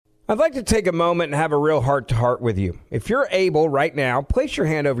I'd like to take a moment and have a real heart-to-heart with you. If you're able right now, place your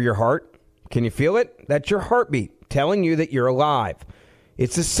hand over your heart. Can you feel it? That's your heartbeat telling you that you're alive.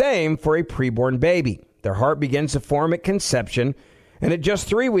 It's the same for a preborn baby. Their heart begins to form at conception, and at just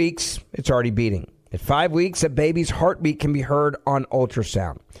 3 weeks, it's already beating. At 5 weeks, a baby's heartbeat can be heard on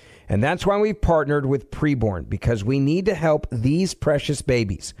ultrasound. And that's why we've partnered with Preborn, because we need to help these precious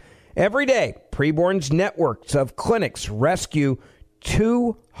babies. Every day, Preborn's networks of clinics rescue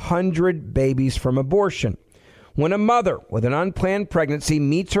 200 babies from abortion. When a mother with an unplanned pregnancy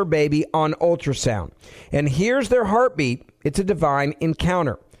meets her baby on ultrasound and hears their heartbeat, it's a divine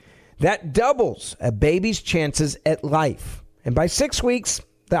encounter. That doubles a baby's chances at life. And by 6 weeks,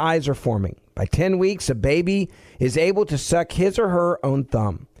 the eyes are forming. By 10 weeks, a baby is able to suck his or her own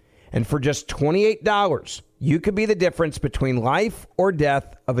thumb. And for just $28, you could be the difference between life or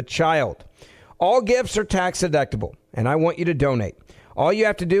death of a child. All gifts are tax deductible, and I want you to donate. All you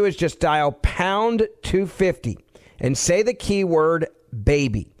have to do is just dial pound 250 and say the keyword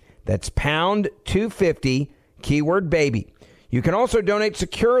baby. That's pound 250, keyword baby. You can also donate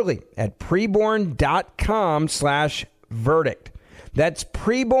securely at preborn.com/verdict. That's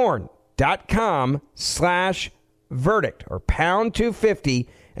preborn.com/verdict or pound 250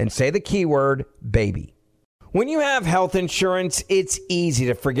 and say the keyword baby. When you have health insurance, it's easy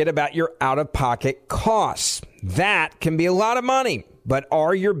to forget about your out-of-pocket costs. That can be a lot of money, but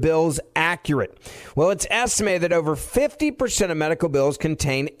are your bills accurate? Well, it's estimated that over 50% of medical bills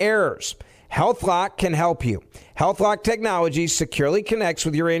contain errors. HealthLock can help you. HealthLock technology securely connects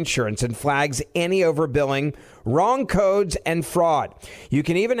with your insurance and flags any overbilling, wrong codes, and fraud. You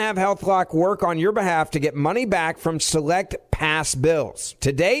can even have HealthLock work on your behalf to get money back from select past bills.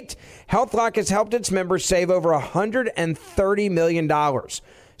 To date, HealthLock has helped its members save over $130 million.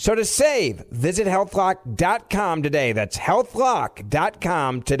 So to save, visit healthlock.com today. That's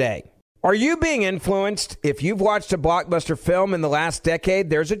healthlock.com today. Are you being influenced? If you've watched a blockbuster film in the last decade,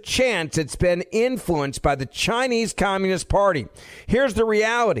 there's a chance it's been influenced by the Chinese Communist Party. Here's the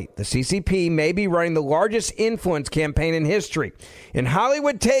reality. The CCP may be running the largest influence campaign in history. In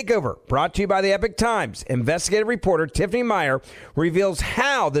Hollywood Takeover, brought to you by the Epoch Times, investigative reporter Tiffany Meyer reveals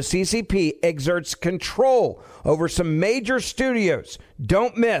how the CCP exerts control over some major studios.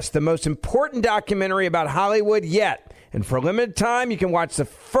 Don't miss the most important documentary about Hollywood yet. And for a limited time, you can watch the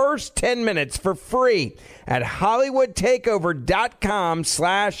first 10 minutes for free at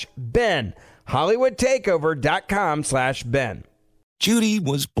HollywoodTakeover.com/Ben. HollywoodTakeover.com/Ben. Judy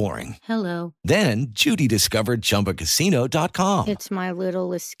was boring. Hello. Then Judy discovered ChumbaCasino.com. It's my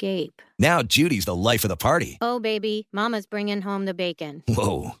little escape. Now Judy's the life of the party. Oh, baby, mama's bringing home the bacon.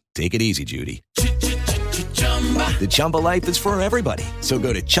 Whoa, take it easy, Judy. The Chumba life is for everybody. So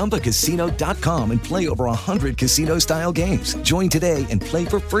go to ChumbaCasino.com and play over 100 casino-style games. Join today and play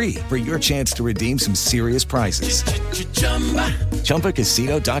for free for your chance to redeem some serious prizes.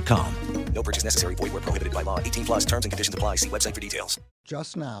 ChumbaCasino.com. No purchase necessary. Void where prohibited by law. 18+ terms and conditions apply. See website for details.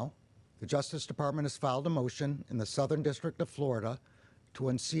 Just now, the Justice Department has filed a motion in the Southern District of Florida to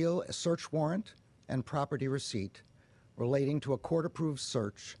unseal a search warrant and property receipt relating to a court-approved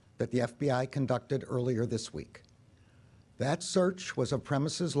search that the FBI conducted earlier this week. That search was of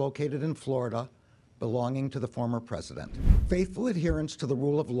premises located in Florida belonging to the former president. Faithful adherence to the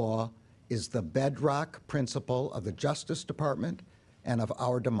rule of law is the bedrock principle of the Justice Department and of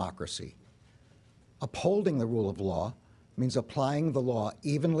our democracy. Upholding the rule of law means applying the law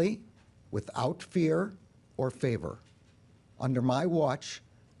evenly, without fear or favor. Under my watch,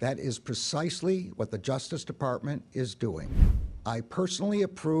 that is precisely what the Justice Department is doing. I personally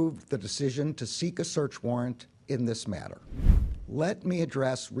approved the decision to seek a search warrant in this matter. Let me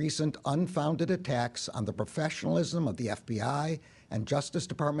address recent unfounded attacks on the professionalism of the FBI and Justice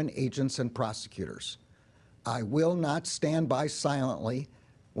Department agents and prosecutors. I will not stand by silently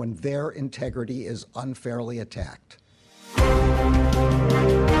when their integrity is unfairly attacked.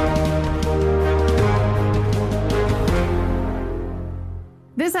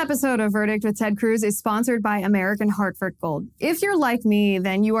 This episode of Verdict with Ted Cruz is sponsored by American Hartford Gold. If you're like me,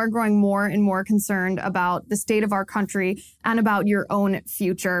 then you are growing more and more concerned about the state of our country and about your own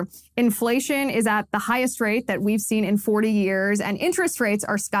future. Inflation is at the highest rate that we've seen in 40 years, and interest rates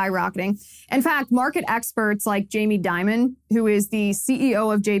are skyrocketing. In fact, market experts like Jamie Dimon, who is the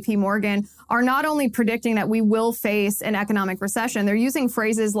CEO of JP Morgan, are not only predicting that we will face an economic recession, they're using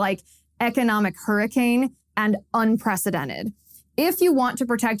phrases like economic hurricane and unprecedented. If you want to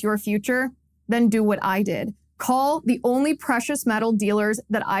protect your future, then do what I did. Call the only precious metal dealers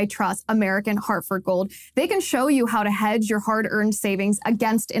that I trust, American Hartford Gold. They can show you how to hedge your hard-earned savings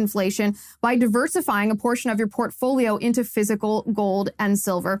against inflation by diversifying a portion of your portfolio into physical gold and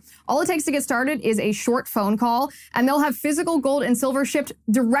silver. All it takes to get started is a short phone call, and they'll have physical gold and silver shipped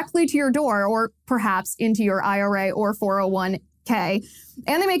directly to your door, or perhaps into your IRA or 401k.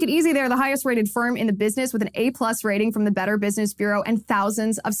 And they make it easy. They're the highest rated firm in the business with an A+ rating from the Better Business Bureau and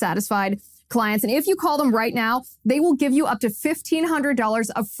thousands of satisfied clients. And if you call them right now, they will give you up to $1,500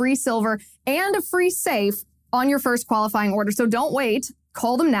 of free silver and a free safe on your first qualifying order. So don't wait.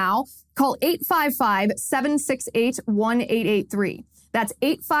 Call them now. Call 855-768-1883. That's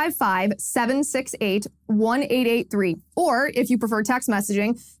 855-768-1883. Or if you prefer text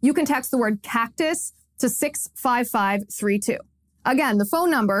messaging, you can text the word cactus to 65532. Again, the phone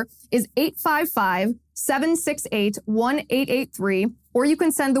number is 855-768-1883, or you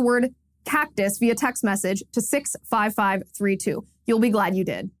can send the word cactus via text message to 65532. You'll be glad you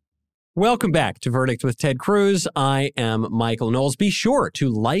did. Welcome back to Verdict with Ted Cruz. I am Michael Knowles. Be sure to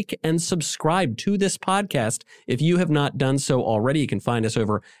like and subscribe to this podcast. If you have not done so already, you can find us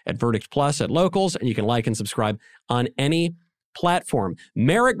over at Verdict Plus at Locals, and you can like and subscribe on any platform.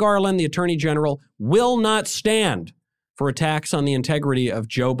 Merrick Garland, the Attorney General, will not stand for attacks on the integrity of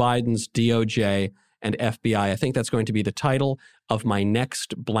Joe Biden's DOJ and FBI. I think that's going to be the title of my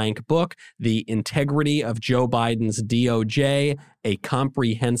next blank book, The Integrity of Joe Biden's DOJ, A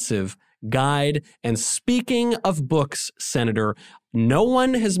Comprehensive Guide. And speaking of books, Senator, no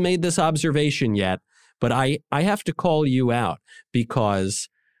one has made this observation yet, but I have to call you out, because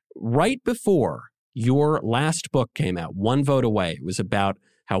right before your last book came out, One Vote Away, it was about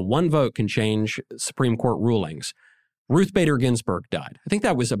how one vote can change Supreme Court rulings. Ruth Bader Ginsburg died. I think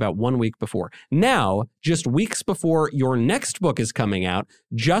that was about 1 week before. Now, just weeks before your next book is coming out,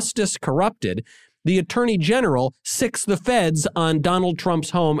 Justice Corrupted, the Attorney General sicks the feds on Donald Trump's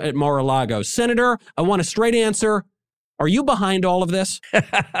home at Mar-a-Lago. Senator, I want a straight answer. Are you behind all of this?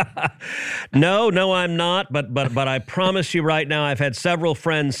 No, I'm not. But I promise you right now, I've had several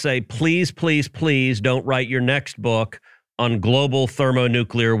friends say, please, please, please don't write your next book on global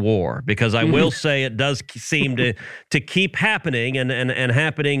thermonuclear war, because I will say it does seem to keep happening and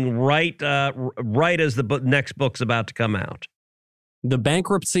happening right as the next book's about to come out. The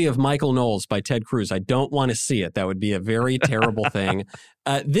Bankruptcy of Michael Knowles by Ted Cruz. I don't want to see it. That would be a very terrible thing.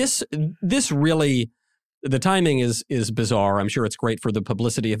 This really, the timing is bizarre. I'm sure it's great for the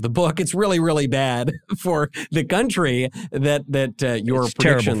publicity of the book. It's really, really bad for the country that your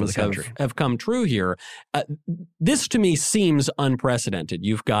predictions have come true here. This, to me, seems unprecedented.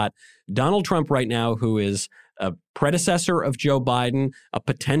 You've got Donald Trump right now, who is a predecessor of Joe Biden, a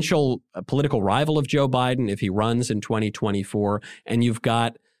potential political rival of Joe Biden if he runs in 2024. And you've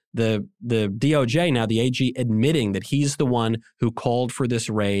got the DOJ now, the AG, admitting that he's the one who called for this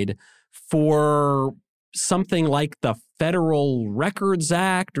raid for something like the Federal Records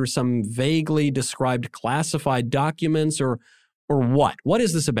Act or some vaguely described classified documents, or what? What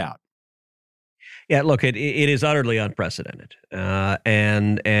is this about? Yeah, look, it is utterly unprecedented.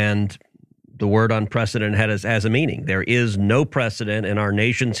 And the word unprecedented has a meaning. There is no precedent in our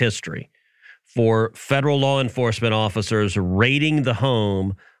nation's history for federal law enforcement officers raiding the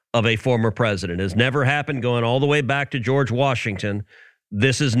home of a former president. It has never happened, going all the way back to George Washington.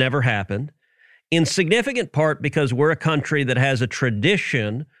 This has never happened, in significant part because we're a country that has a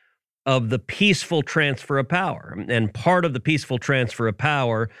tradition of the peaceful transfer of power. And part of the peaceful transfer of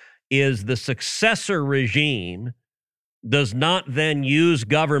power is the successor regime does not then use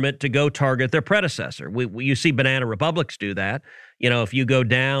government to go target their predecessor. You see banana republics do that. You know, if you go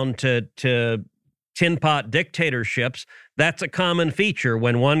down to tin pot dictatorships, that's a common feature.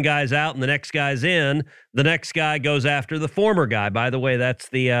 When one guy's out and the next guy's in, the next guy goes after the former guy. By the way, that's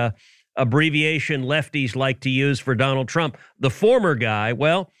the abbreviation lefties like to use for Donald Trump. The former guy,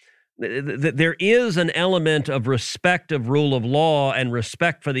 well, there is an element of respect of rule of law and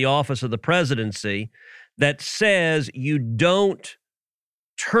respect for the office of the presidency that says you don't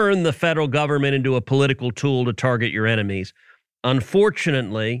turn the federal government into a political tool to target your enemies.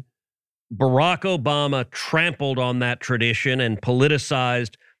 Unfortunately, Barack Obama trampled on that tradition and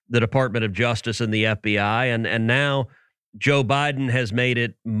politicized the Department of Justice and the FBI, and now Joe Biden has made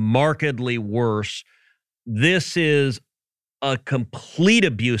it markedly worse. This is a complete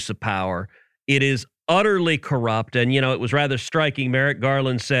abuse of power. It is utterly corrupt, and, you know, it was rather striking. Merrick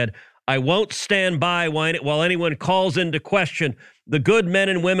Garland said, "I won't stand by while anyone calls into question the good men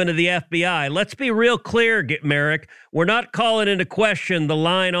and women of the FBI." Let's be real clear, Merrick. We're not calling into question the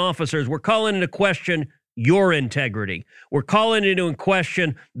line officers. We're calling into question your integrity. We're calling into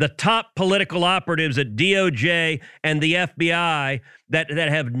question the top political operatives at DOJ and the FBI that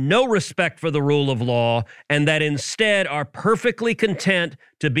have no respect for the rule of law and that instead are perfectly content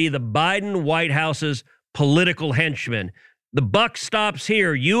to be the Biden White House's political henchmen. The buck stops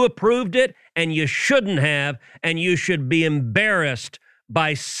here. You approved it, and you shouldn't have, and you should be embarrassed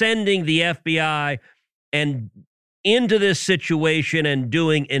by sending the FBI and into this situation and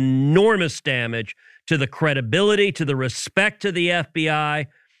doing enormous damage to the credibility, to the respect to the FBI.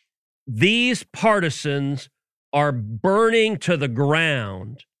 These partisans are burning to the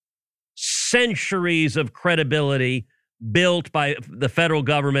ground centuries of credibility built by the federal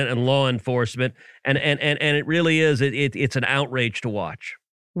government and law enforcement, and it really is, it's an outrage to watch.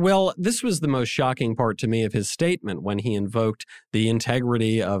 Well, this was the most shocking part to me of his statement when he invoked the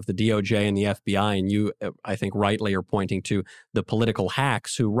integrity of the DOJ and the FBI. And you, I think, rightly are pointing to the political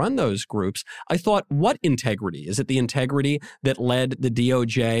hacks who run those groups. I thought, what integrity? Is it the integrity that led the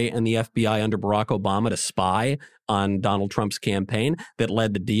DOJ and the FBI under Barack Obama to spy on Donald Trump's campaign, that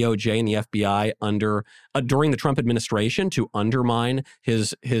led the DOJ and the FBI under during the Trump administration to undermine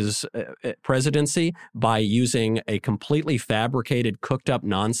his presidency by using a completely fabricated, cooked up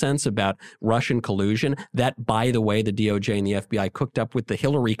nonsense about Russian collusion that, by the way, the DOJ and the FBI cooked up with the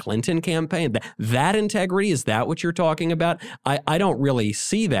Hillary Clinton campaign? That integrity, is that what you're talking about? I don't really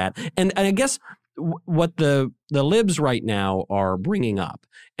see that. And I guess what the libs right now are bringing up,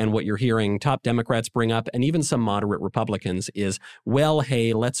 and what you're hearing top Democrats bring up, and even some moderate Republicans, is, well,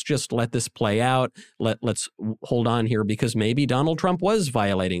 hey, let's just let this play out. Let's hold on here because maybe Donald Trump was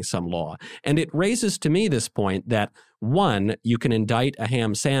violating some law. And it raises to me this point that, one, you can indict a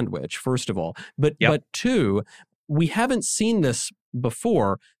ham sandwich, first of all, but two, we haven't seen this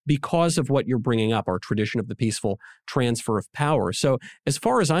before because of what you're bringing up, our tradition of the peaceful transfer of power. So as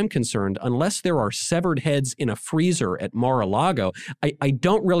far as I'm concerned, unless there are severed heads in a freezer at Mar-a-Lago, I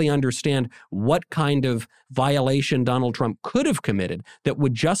don't really understand what kind of violation Donald Trump could have committed that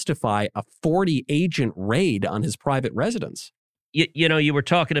would justify a 40-agent raid on his private residence. You know, you were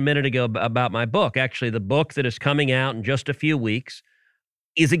talking a minute ago about my book. Actually, the book that is coming out in just a few weeks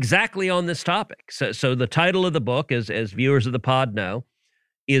is exactly on this topic. So the title of the book, as viewers of the pod know,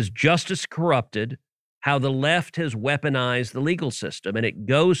 is Justice Corrupted: How the Left Has Weaponized the Legal System. And it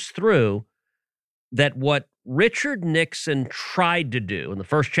goes through that what Richard Nixon tried to do, and the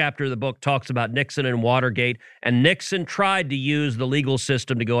first chapter of the book talks about Nixon and Watergate, and Nixon tried to use the legal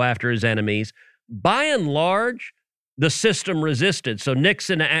system to go after his enemies. By and large, the system resisted. So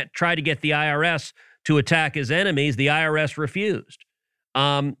Nixon tried to get the IRS to attack his enemies. The IRS refused.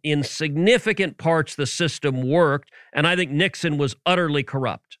 In significant parts, the system worked, and I think Nixon was utterly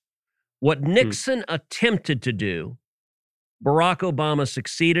corrupt. What Nixon attempted to do, Barack Obama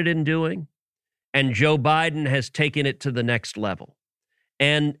succeeded in doing, and Joe Biden has taken it to the next level.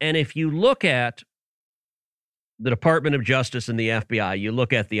 And if you look at the Department of Justice and the FBI, you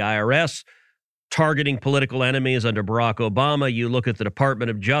look at the IRS targeting political enemies under Barack Obama. You look at the Department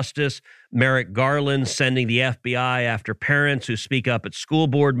of Justice, Merrick Garland sending the FBI after parents who speak up at school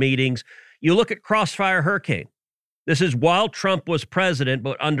board meetings. You look at Crossfire Hurricane. This is while Trump was president,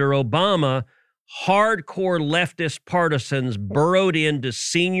 but under Obama, hardcore leftist partisans burrowed into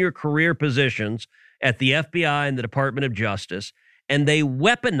senior career positions at the FBI and the Department of Justice, and they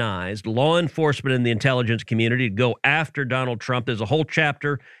weaponized law enforcement and the intelligence community to go after Donald Trump. There's a whole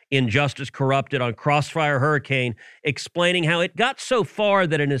chapter in Justice Corrupted on Crossfire Hurricane explaining how it got so far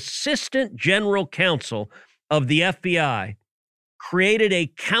that an assistant general counsel of the FBI created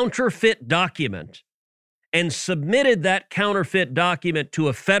a counterfeit document and submitted that counterfeit document to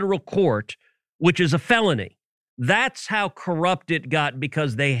a federal court, which is a felony. That's how corrupt it got,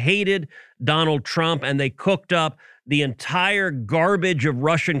 because they hated Donald Trump and they cooked up the entire garbage of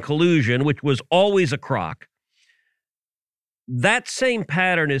Russian collusion, which was always a crock. That same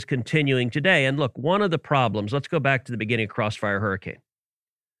pattern is continuing today. And look, one of the problems, let's go back to the beginning of Crossfire Hurricane.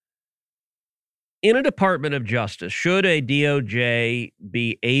 In a Department of Justice, should a DOJ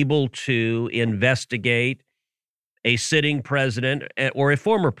be able to investigate a sitting president or a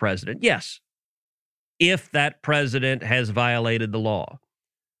former president? Yes, if that president has violated the law.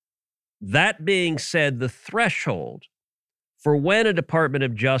 That being said, the threshold for when a Department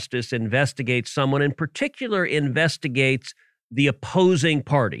of Justice investigates someone, in particular investigates the opposing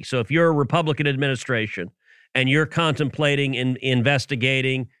party. So if you're a Republican administration and you're contemplating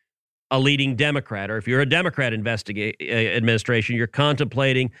investigating a leading Democrat, or if you're a Democrat administration, you're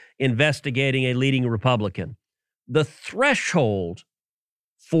contemplating investigating a leading Republican, the threshold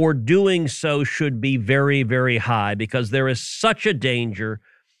for doing so should be very, very high, because there is such a danger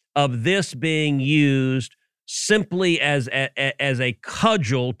of this being used simply as a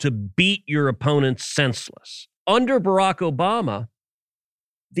cudgel to beat your opponents senseless. Under Barack Obama,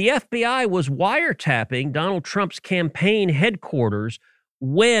 the FBI was wiretapping Donald Trump's campaign headquarters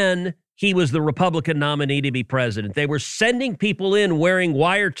when he was the Republican nominee to be president. They were sending people in wearing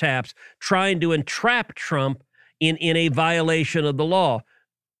wiretaps, trying to entrap Trump in a violation of the law.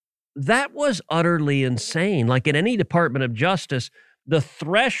 That was utterly insane. Like in any Department of Justice, the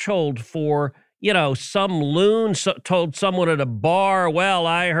threshold for, some loon told someone at a bar, well,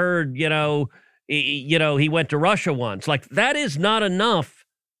 I heard, he went to Russia once. Like that is not enough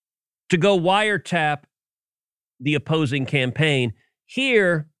to go wiretap the opposing campaign.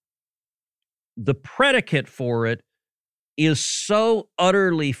 Here, the predicate for it is so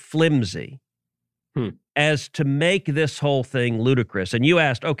utterly flimsy as to make this whole thing ludicrous. And you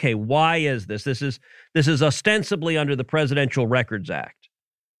asked, okay, why is this? This is ostensibly under the Presidential Records Act.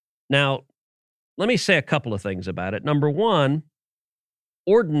 Now, let me say a couple of things about it. Number one,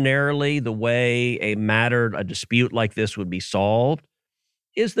 ordinarily the way a dispute like this would be solved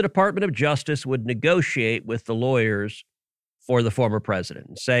is the Department of Justice would negotiate with the lawyers for the former president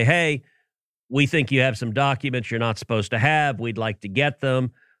and say, hey, we think you have some documents you're not supposed to have. We'd like to get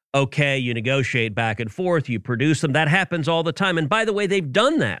them. Okay, you negotiate back and forth. You produce them. That happens all the time. And by the way, they've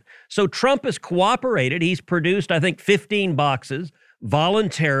done that. So Trump has cooperated. He's produced, I think, 15 boxes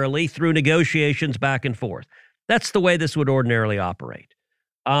voluntarily through negotiations back and forth. That's the way this would ordinarily operate.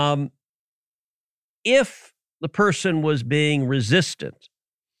 If the person was being resistant,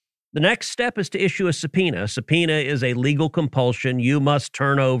 the next step is to issue a subpoena. A subpoena is a legal compulsion. You must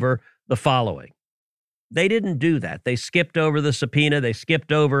turn over the following. They didn't do that. They skipped over the subpoena. They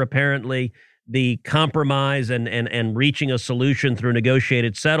skipped over, apparently, the compromise and reaching a solution through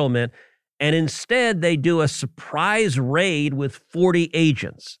negotiated settlement. And instead, they do a surprise raid with 40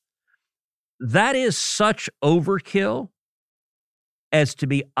 agents. That is such overkill as to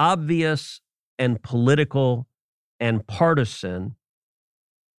be obvious and political and partisan.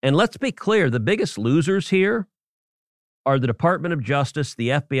 And let's be clear, the biggest losers here are the Department of Justice, the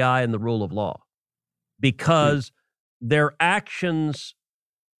FBI, and the rule of law, because their actions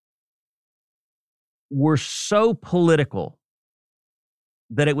were so political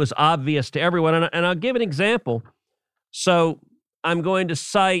that it was obvious to everyone. And I'll give an example. So I'm going to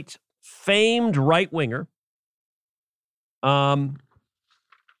cite famed right-winger and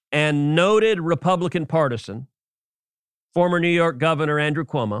noted Republican partisan, former New York Governor Andrew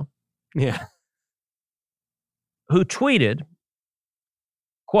Cuomo, who tweeted,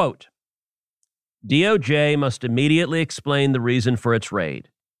 quote, DOJ must immediately explain the reason for its raid,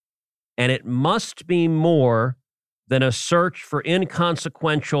 and it must be more than a search for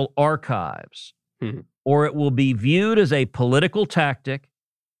inconsequential archives, or it will be viewed as a political tactic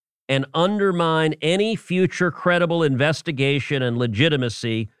and undermine any future credible investigation and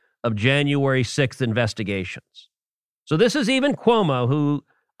legitimacy of January 6th investigations. So this is even Cuomo, who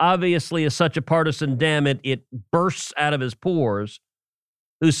obviously is such a partisan, damn it bursts out of his pores,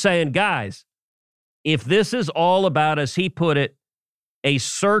 who's saying, guys, if this is all about, as he put it, a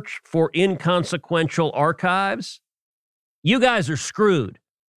search for inconsequential archives, you guys are screwed,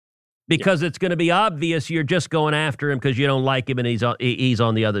 because it's going to be obvious you're just going after him because you don't like him and he's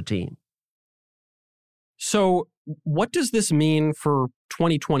on the other team. So what does this mean for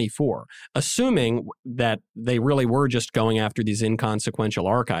 2024? Assuming that they really were just going after these inconsequential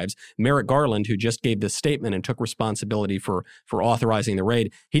archives, Merrick Garland, who just gave this statement and took responsibility for authorizing the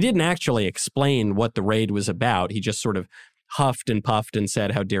raid, he didn't actually explain what the raid was about. He just sort of huffed and puffed and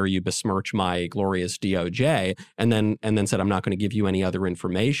said, how dare you besmirch my glorious DOJ, and then said, I'm not going to give you any other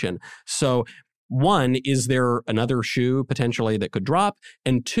information. So one, is there another shoe potentially that could drop?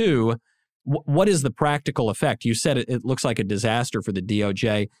 And two, what is the practical effect? You said it looks like a disaster for the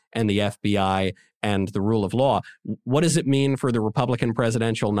DOJ and the FBI and the rule of law. What does it mean for the Republican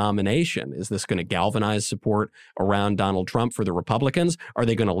presidential nomination? Is this going to galvanize support around Donald Trump for the Republicans? Are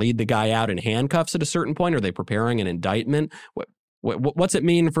they going to lead the guy out in handcuffs at a certain point? Are they preparing an indictment? What's it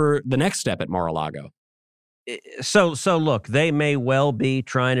mean for the next step at Mar-a-Lago? So look, they may well be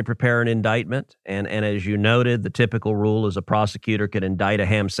trying to prepare an indictment. And as you noted, the typical rule is a prosecutor can indict a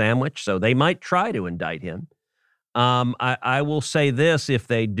ham sandwich. So they might try to indict him. I will say this, if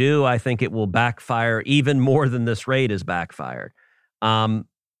they do, I think it will backfire even more than this raid has backfired. Part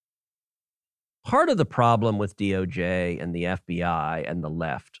of the problem with DOJ and the FBI and the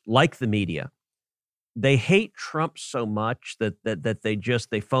left, like the media, they hate Trump so much that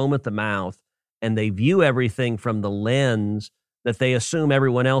they foam at the mouth. And they view everything from the lens that they assume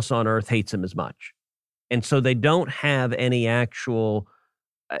everyone else on earth hates him as much. And so they don't have any actual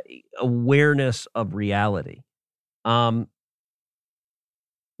awareness of reality.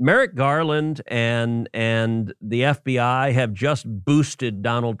 Merrick Garland and the FBI have just boosted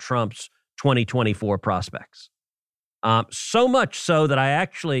Donald Trump's 2024 prospects. So much so that I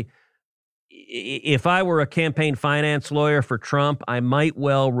actually, if I were a campaign finance lawyer for Trump, I might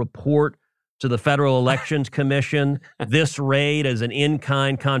well report to the Federal Elections Commission this raid as an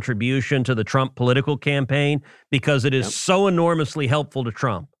in-kind contribution to the Trump political campaign, because it is so enormously helpful to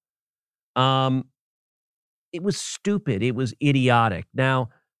Trump. It was stupid. It was idiotic. Now,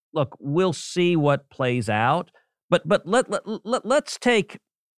 look, we'll see what plays out, but let's take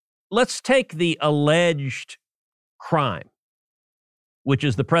the alleged crime, which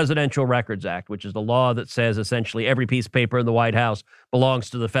is the Presidential Records Act, which is the law that says essentially every piece of paper in the White House belongs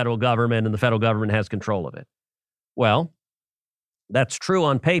to the federal government and the federal government has control of it. Well, that's true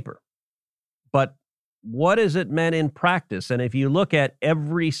on paper, but what is it meant in practice? And if you look at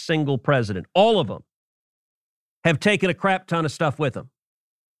every single president, all of them have taken a crap ton of stuff with them.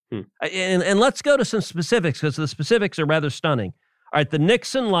 And let's go to some specifics, because the specifics are rather stunning. All right, the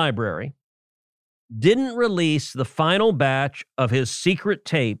Nixon Library didn't release the final batch of his secret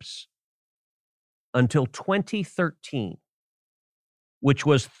tapes until 2013, which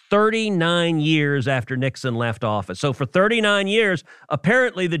was 39 years after Nixon left office. So for 39 years,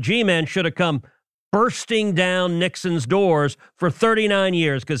 apparently the G-men should have come bursting down Nixon's doors for 39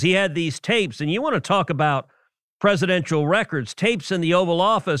 years, because he had these tapes. And you want to talk about presidential records, tapes in the Oval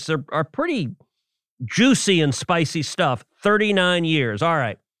Office are pretty juicy and spicy stuff. 39 years. All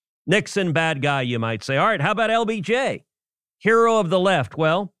right. Nixon, bad guy, you might say. All right, how about LBJ? Hero of the left.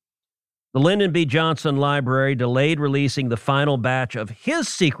 Well, the Lyndon B. Johnson Library delayed releasing the final batch of his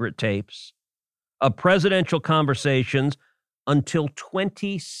secret tapes of presidential conversations until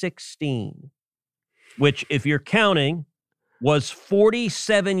 2016, which, if you're counting, was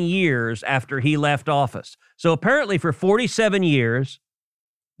 47 years after he left office. So apparently for 47 years,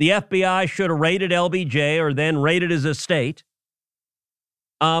 the FBI should have raided LBJ or then raided his estate.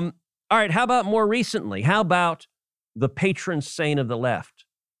 All right, how about more recently? How about the patron saint of the left,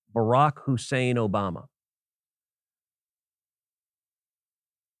 Barack Hussein Obama?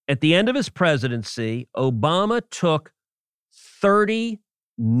 At the end of his presidency, Obama took 30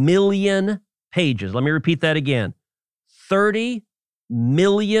 million pages. Let me repeat that again. 30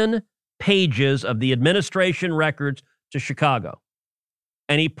 million pages of the administration records to Chicago.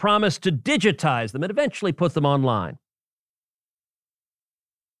 And he promised to digitize them and eventually put them online.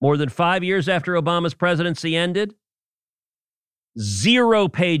 More than 5 years after Obama's presidency ended, 0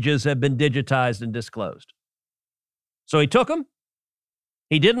 pages have been digitized and disclosed. So he took them.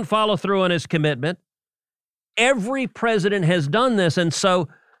 He didn't follow through on his commitment. Every president has done this. And so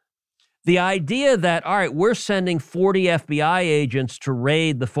the idea that, all right, we're sending 40 FBI agents to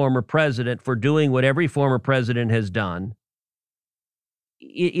raid the former president for doing what every former president has done,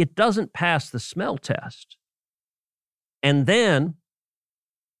 it doesn't pass the smell test. And then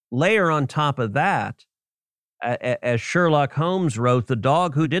layer on top of that, as Sherlock Holmes wrote, the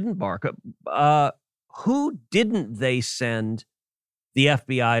dog who didn't bark. Who didn't they send the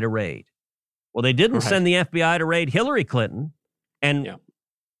FBI to raid? Well, they didn't send the FBI to raid Hillary Clinton. And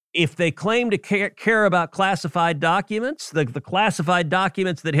if they claim to care about classified documents, the classified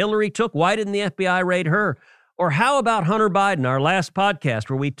documents that Hillary took, why didn't the FBI raid her? Or how about Hunter Biden, our last podcast,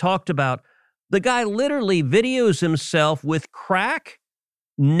 where we talked about the guy literally videos himself with crack,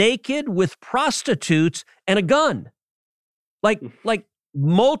 naked, with prostitutes, and a gun. Like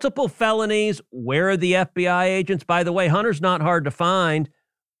multiple felonies. Where are the FBI agents? By the way, Hunter's not hard to find.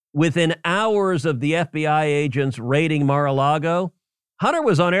 Within hours of the FBI agents raiding Mar-a-Lago, Hunter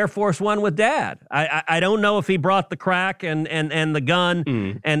was on Air Force One with Dad. I don't know if he brought the crack and the gun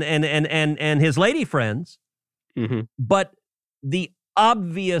and his lady friends, but the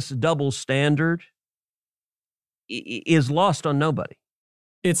obvious double standard is lost on nobody.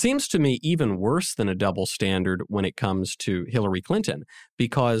 It seems to me even worse than a double standard when it comes to Hillary Clinton,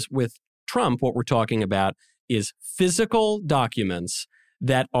 because with Trump, what we're talking about is physical documents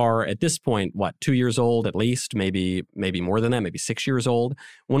that are at this point, 2 years old at least, maybe more than that, maybe 6 years old.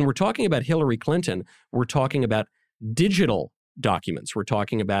 When we're talking about Hillary Clinton, we're talking about digital documents. We're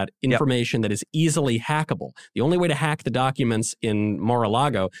talking about information that is easily hackable. The only way to hack the documents in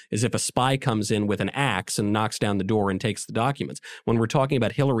Mar-a-Lago is if a spy comes in with an axe and knocks down the door and takes the documents. When we're talking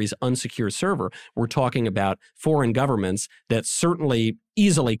about Hillary's unsecure server, we're talking about foreign governments that certainly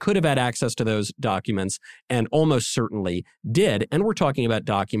easily could have had access to those documents and almost certainly did. And we're talking about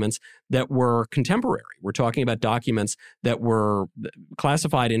documents that were contemporary. We're talking about documents that were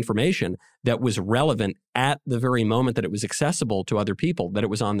classified information that was relevant at the very moment that it was accessible to other people, that it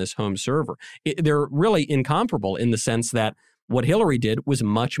was on this home server. They're really incomparable in the sense that what Hillary did was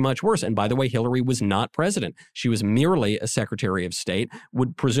much, much worse. And by the way, Hillary was not president. She was merely a secretary of state,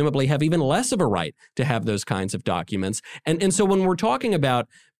 would presumably have even less of a right to have those kinds of documents. And so when we're talking about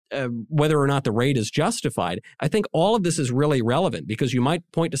whether or not the raid is justified, I think all of this is really relevant because you might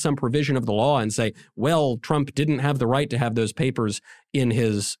point to some provision of the law and say, well, Trump didn't have the right to have those papers in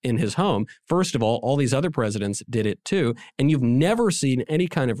his home. First of all these other presidents did it too. And you've never seen any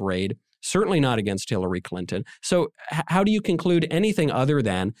kind of raid, certainly not against Hillary Clinton. So how do you conclude anything other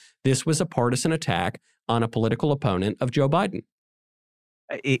than this was a partisan attack on a political opponent of Joe Biden?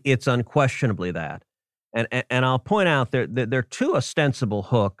 It's unquestionably that. And I'll point out there are two ostensible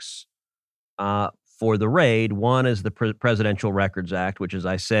hooks for the raid. One is the Presidential Records Act, which, as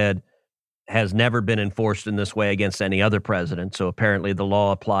I said, has never been enforced in this way against any other president. So apparently the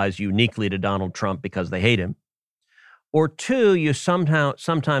law applies uniquely to Donald Trump because they hate him. Or two, you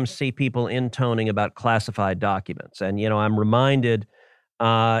sometimes see people intoning about classified documents. And, I'm reminded in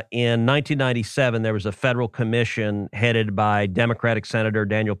 1997, there was a federal commission headed by Democratic Senator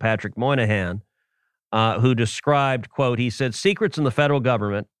Daniel Patrick Moynihan, who described, quote, he said, secrets in the federal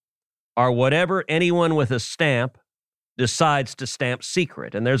government are whatever anyone with a stamp decides to stamp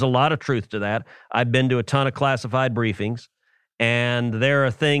secret. And there's a lot of truth to that. I've been to a ton of classified briefings. And there are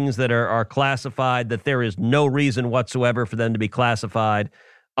things that are classified that there is no reason whatsoever for them to be classified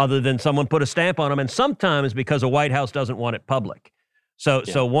other than someone put a stamp on them. And sometimes because a White House doesn't want it public.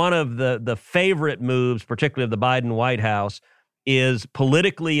 So one of the favorite moves, particularly of the Biden White House, is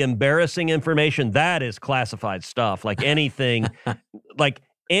politically embarrassing information. That is classified stuff, like anything, like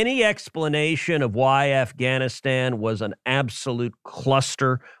any explanation of why Afghanistan was an absolute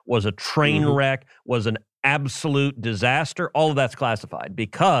cluster, was a train wreck, was an absolute disaster, all of that's classified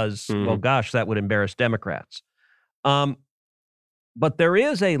because, well, gosh, that would embarrass Democrats. But there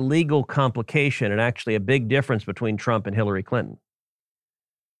is a legal complication and actually a big difference between Trump and Hillary Clinton,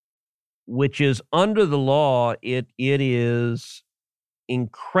 which is under the law, it is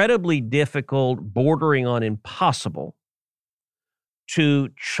incredibly difficult, bordering on impossible, to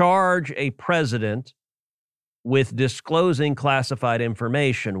charge a president with disclosing classified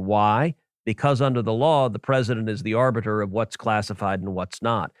information. Why? Because under the law, the president is the arbiter of what's classified and what's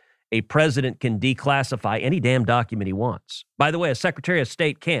not. A president can declassify any damn document he wants. By the way, a Secretary of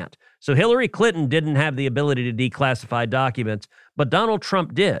State can't. So Hillary Clinton didn't have the ability to declassify documents, but Donald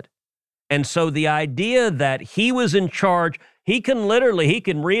Trump did. And so the idea that he was in charge, he can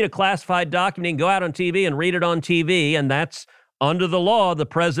read a classified document and go out on TV and read it on TV, and that's under the law, the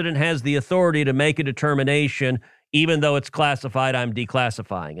president has the authority to make a determination. Even though it's classified, I'm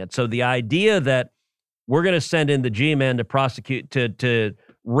declassifying it. So the idea that we're going to send in the G-men to prosecute, to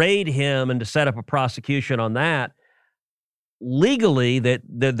raid him and to set up a prosecution on that, legally, that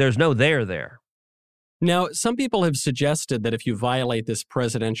there's no there. Now, some people have suggested that if you violate this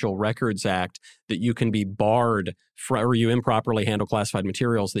Presidential Records Act, that you can be barred or you improperly handle classified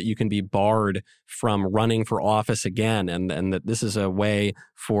materials, that you can be barred from running for office again, and that this is a way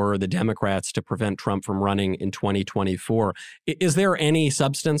for the Democrats to prevent Trump from running in 2024. Is there any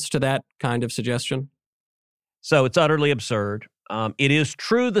substance to that kind of suggestion? So it's utterly absurd. It is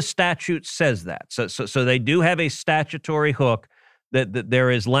true the statute says that. So they do have a statutory hook that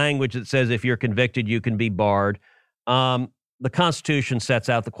there is language that says if you're convicted, you can be barred. The Constitution sets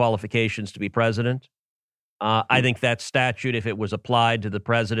out the qualifications to be president. I think that statute, if it was applied to the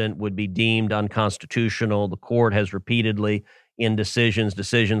president, would be deemed unconstitutional. The court has repeatedly, in decisions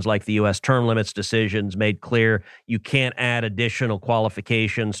like the U.S. term limits decisions, made clear you can't add additional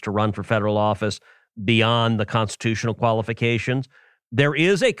qualifications to run for federal office beyond the constitutional qualifications. There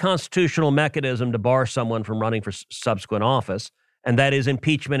is a constitutional mechanism to bar someone from running for subsequent office, and that is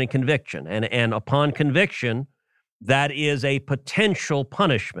impeachment and conviction. And upon conviction, that is a potential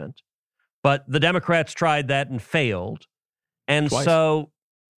punishment. But the Democrats tried that and failed. And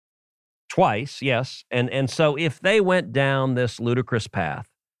twice, yes. And so if they went down this ludicrous path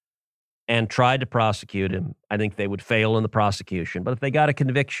and tried to prosecute him, I think they would fail in the prosecution. But if they got a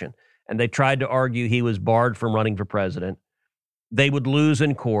conviction and they tried to argue he was barred from running for president, they would lose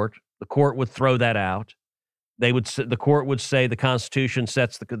in court. The court would throw that out. The court would say the Constitution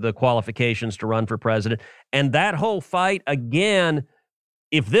sets the qualifications to run for president. And that whole fight, again,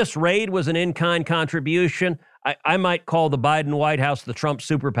 if this raid was an in-kind contribution, I might call the Biden White House the Trump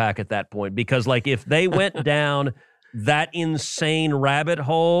super PAC at that point, because like if they went down that insane rabbit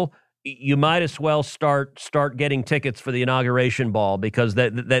hole, you might as well start getting tickets for the inauguration ball, because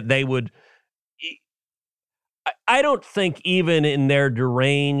that they would. I don't think even in their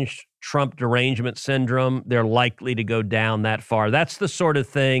deranged Trump derangement syndrome, they're likely to go down that far. That's the sort of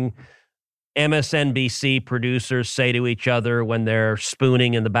thing MSNBC producers say to each other when they're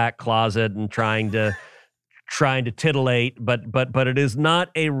spooning in the back closet and trying to titillate, but it is not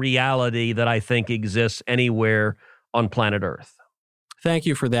a reality that I think exists anywhere on planet Earth. Thank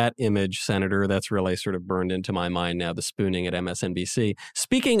you for that image, Senator. That's really sort of burned into my mind now, the spooning at MSNBC.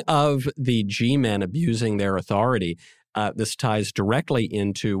 Speaking of the G-men abusing their authority, this ties directly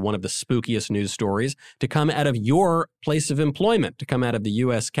into one of the spookiest news stories to come out of your place of employment, to come out of the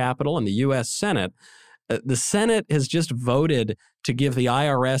U.S. Capitol and the U.S. Senate. The Senate has just voted to give the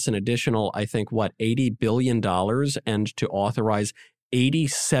IRS an additional, I think, $80 billion, and to authorize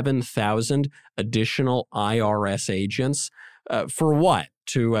 87,000 additional IRS agents. For what?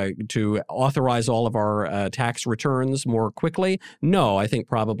 To authorize all of our tax returns more quickly? No, I think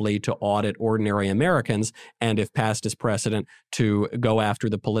probably to audit ordinary Americans, and if passed as precedent, to go after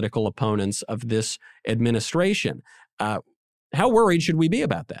the political opponents of this administration. How worried should we be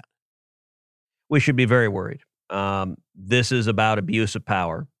about that? We should be very worried. This is about abuse of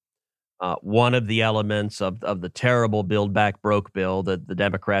power. One of the elements of the terrible Build Back Broke bill that the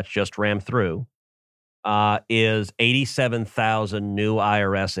Democrats just rammed through is 87,000 new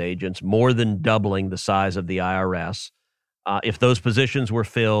IRS agents, more than doubling the size of the IRS. If those positions were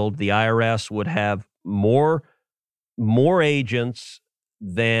filled, the IRS would have more agents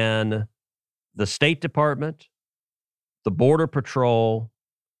than the State Department, the Border Patrol,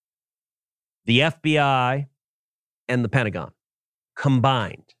 the FBI, and the Pentagon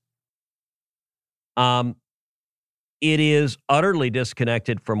combined. It is utterly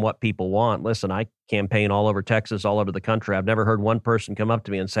disconnected from what people want. Listen, I campaign all over Texas, all over the country. I've never heard one person come up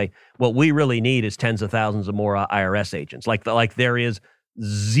to me and say, what we really need is tens of thousands of more IRS agents. Like there is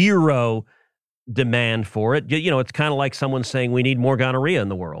zero demand for it. You know, it's kind of like someone saying we need more gonorrhea in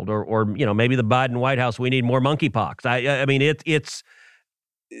the world, or maybe the Biden White House, we need more monkeypox. I mean,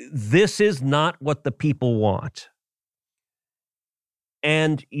 this is not what the people want.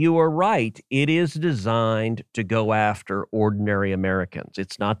 And you are right. It is designed to go after ordinary Americans.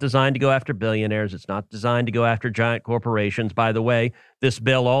 It's not designed to go after billionaires. It's not designed to go after giant corporations. By the way, this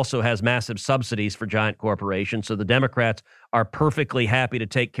bill also has massive subsidies for giant corporations. So the Democrats are perfectly happy to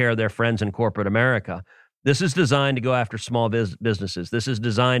take care of their friends in corporate America. This is designed to go after small businesses. This is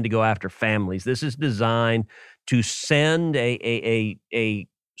designed to go after families. This is designed to send a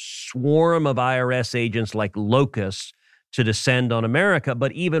swarm of IRS agents like locusts to descend on America,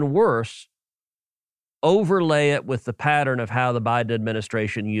 but even worse, overlay it with the pattern of how the Biden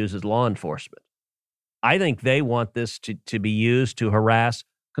administration uses law enforcement. I think they want this to be used to harass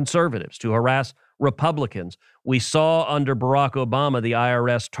conservatives, to harass Republicans. We saw under Barack Obama the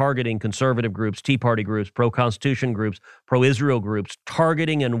IRS targeting conservative groups, Tea Party groups, pro-Constitution groups, pro-Israel groups,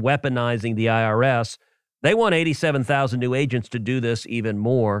 targeting and weaponizing the IRS. They want 87,000 new agents to do this even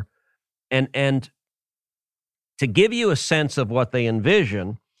more. And to give you a sense of what they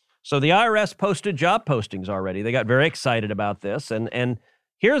envision, so the IRS posted job postings already. They got very excited about this. And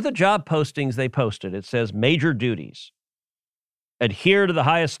here are the job postings they posted. It says major duties. Adhere to the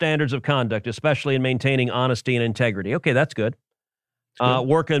highest standards of conduct, especially in maintaining honesty and integrity. Okay, that's good.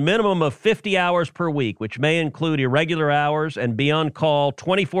 Work a minimum of 50 hours per week, which may include irregular hours, and be on call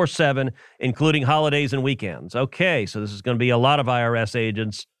 24/7, including holidays and weekends. Okay, so this is going to be a lot of IRS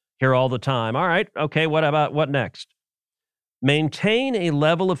agents here all the time. All right, okay, what next? Maintain a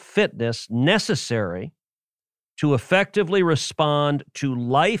level of fitness necessary to effectively respond to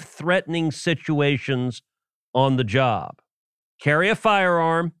life-threatening situations on the job. Carry a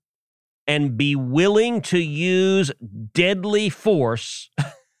firearm and be willing to use deadly force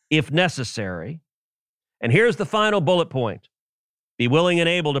if necessary. And here's the final bullet point. Be willing and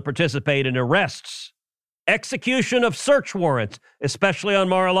able to participate in arrests, execution of search warrants, especially on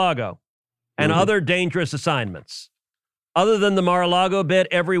Mar-a-Lago, and other dangerous assignments. Other than the Mar-a-Lago bit,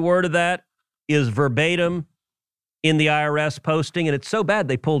 every word of that is verbatim in the IRS posting, and it's so bad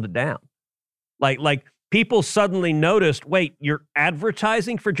they pulled it down. Like people suddenly noticed, wait, you're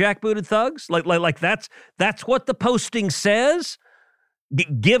advertising for jackbooted thugs? Like that's what the posting says?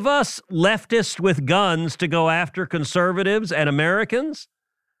 Give us leftists with guns to go after conservatives and Americans?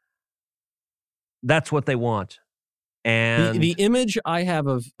 That's what they want. And the image I have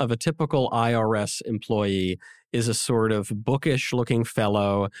of a typical IRS employee is a sort of bookish-looking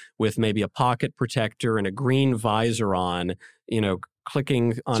fellow with maybe a pocket protector and a green visor on,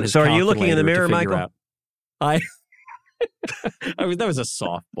 clicking on his calculator. So are you looking in the mirror, Michael? That was a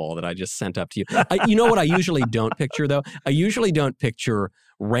softball that I just sent up to you. You know what I usually don't picture, though? I usually don't picture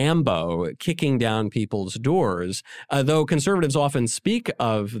Rambo kicking down people's doors, though conservatives often speak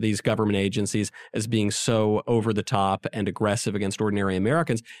of these government agencies as being so over the top and aggressive against ordinary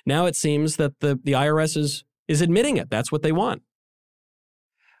Americans. Now it seems that the IRS is admitting it. That's what they want.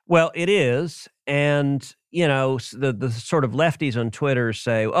 Well, it is. And, you know, the sort of lefties on Twitter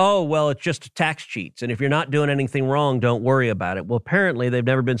say, oh, well, it's just tax cheats. And if you're not doing anything wrong, don't worry about it. Well, apparently they've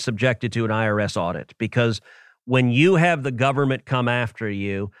never been subjected to an IRS audit, because when you have the government come after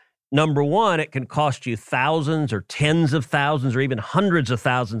you, number one, it can cost you thousands or tens of thousands or even hundreds of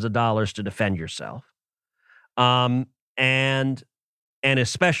thousands of dollars to defend yourself. And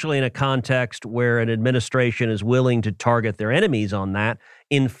especially in a context where an administration is willing to target their enemies on that,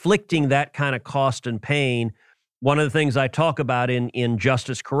 inflicting that kind of cost and pain. One of the things I talk about in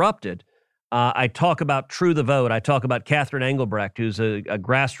Justice Corrupted, I talk about True the Vote. I talk about Catherine Engelbrecht, who's a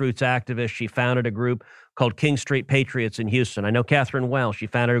grassroots activist. She founded a group called King Street Patriots in Houston. I know Catherine well. She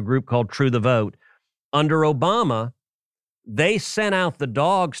founded a group called True the Vote. Under Obama, they sent out the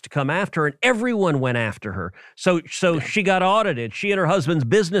dogs to come after her, and everyone went after her. So she got audited. She and her husband's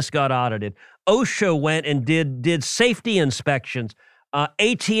business got audited. OSHA went and did safety inspections.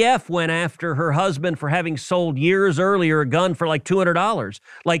 ATF went after her husband for having sold years earlier a gun for like $200.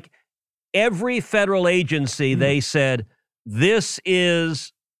 Like every federal agency, they said, this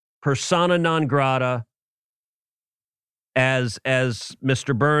is persona non grata. As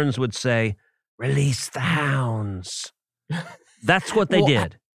Mr. Burns would say, release the hounds. That's what they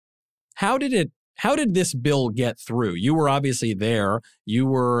did. How did this bill get through? You were obviously there. You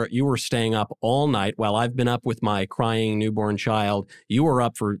were staying up all night while I've been up with my crying newborn child. You were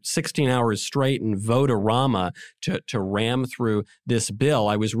up for 16 hours straight in Vote-A-Rama to ram through this bill.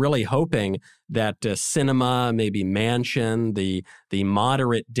 I was really hoping that Sinema, maybe Manchin, the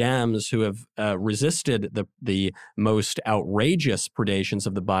moderate Dems who have resisted the most outrageous predations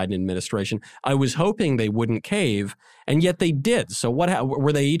of the Biden administration, I was hoping they wouldn't cave, and yet they did. So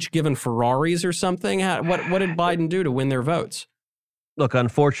were they each given Ferraris or something? What did Biden do to win their votes? Look,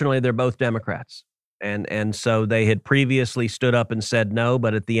 unfortunately, they're both Democrats. And so they had previously stood up and said no,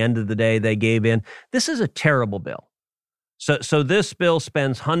 but at the end of the day, they gave in. This is a terrible bill. So this bill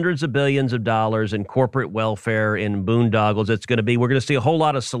spends hundreds of billions of dollars in corporate welfare, in boondoggles. We're going to see a whole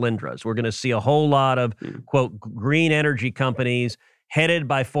lot of Solyndras. We're going to see a whole lot of, quote, green energy companies headed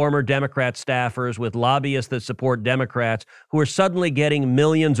by former Democrat staffers with lobbyists that support Democrats who are suddenly getting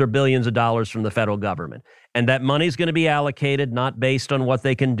millions or billions of dollars from the federal government. And that money is going to be allocated not based on what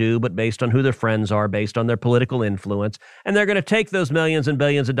they can do, but based on who their friends are, based on their political influence. And they're going to take those millions and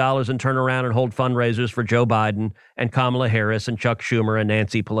billions of dollars and turn around and hold fundraisers for Joe Biden and Kamala Harris and Chuck Schumer and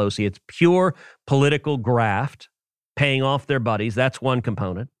Nancy Pelosi. It's pure political graft, paying off their buddies. That's one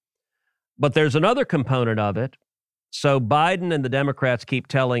component. But there's another component of it. So Biden and the Democrats keep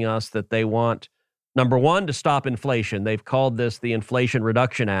telling us that they want, number one, to stop inflation. They've called this the Inflation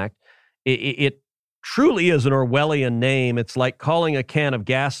Reduction Act. It truly is an Orwellian name. It's like calling a can of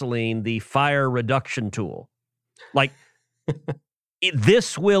gasoline the fire reduction tool. Like,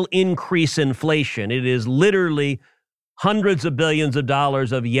 this will increase inflation. It is literally hundreds of billions of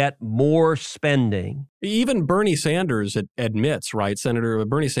dollars of yet more spending. Even Bernie Sanders admits, right? Senator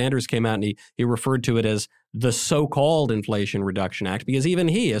Bernie Sanders came out and he referred to it as the so-called Inflation Reduction Act, because even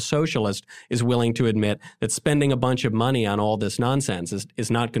he, a socialist, is willing to admit that spending a bunch of money on all this nonsense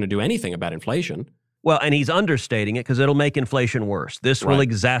is not going to do anything about inflation. Well, and he's understating it because it'll make inflation worse. This will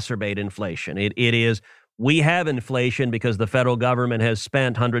exacerbate inflation. It is, we have inflation because the federal government has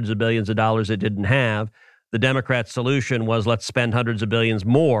spent hundreds of billions of dollars it didn't have. The Democrats' solution was, let's spend hundreds of billions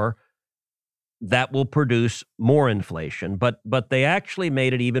more. That will produce more inflation. But they actually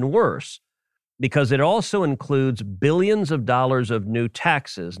made it even worse because it also includes billions of dollars of new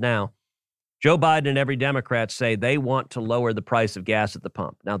taxes. Now, Joe Biden and every Democrat say they want to lower the price of gas at the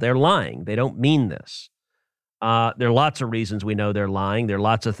pump. Now, they're lying. They don't mean this. There are lots of reasons we know they're lying. There are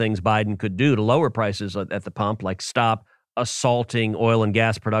lots of things Biden could do to lower prices at the pump, like stop assaulting oil and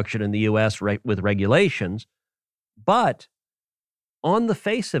gas production in the U.S. With regulations. But on the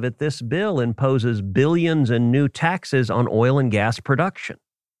face of it, this bill imposes billions in new taxes on oil and gas production.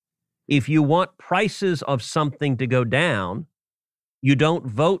 If you want prices of something to go down, you don't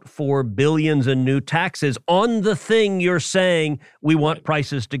vote for billions in new taxes on the thing you're saying we want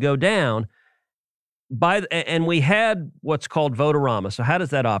prices to go down. And we had what's called Vote-A-Rama. So how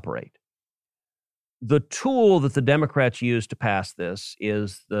does that operate? The tool that the Democrats used to pass this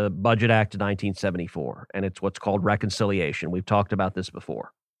is the Budget Act of 1974, and it's what's called reconciliation. We've talked about this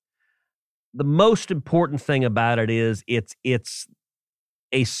before. the most important thing about it is it's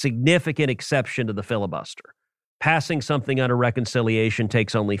a significant exception to the filibuster. Passing something under reconciliation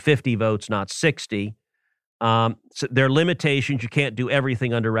takes only 50 votes, not 60. So there are limitations. You can't do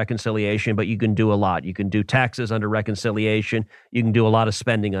everything under reconciliation, but you can do a lot. You can do taxes under reconciliation. You can do a lot of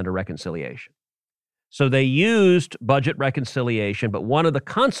spending under reconciliation. So they used budget reconciliation, but one of the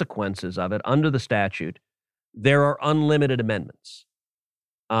consequences of it under the statute, there are unlimited amendments.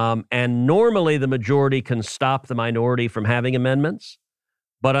 And normally the majority can stop the minority from having amendments,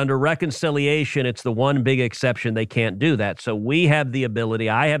 but under reconciliation, it's the one big exception they can't do that. So we have the ability,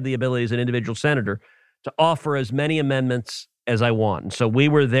 I have the ability as an individual senator to offer as many amendments as I want. And so we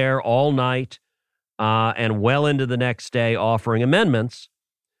were there all night and well into the next day offering amendments.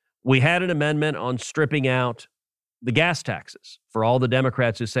 We had an amendment on stripping out the gas taxes for all the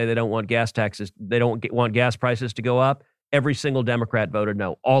Democrats who say they don't want gas taxes. They don't want gas prices to go up. Every single Democrat voted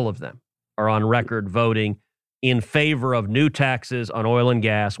no. All of them are on record voting in favor of new taxes on oil and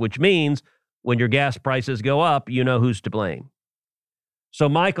gas, which means when your gas prices go up, you know who's to blame. So,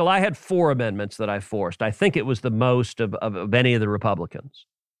 Michael, I had 4 amendments that I forced. I think it was the most of any of the Republicans.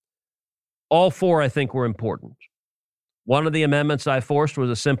 All 4, I think, were important. One of the amendments I forced was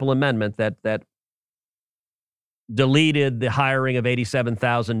a simple amendment that deleted the hiring of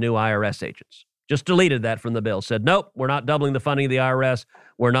 87,000 new IRS agents. Just deleted that from the bill. Said, nope, we're not doubling the funding of the IRS.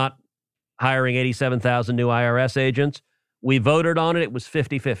 We're not hiring 87,000 new IRS agents. We voted on it. It was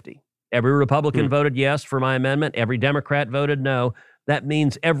 50-50. Every Republican voted yes for my amendment. Every Democrat voted no. That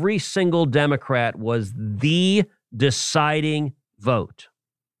means every single Democrat was the deciding vote.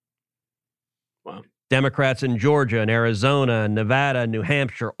 Wow. Democrats in Georgia and Arizona and Nevada and New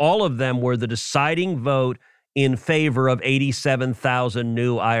Hampshire, all of them were the deciding vote in favor of 87,000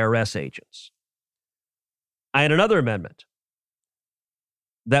 new IRS agents. I had another amendment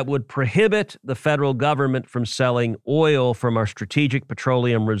that would prohibit the federal government from selling oil from our Strategic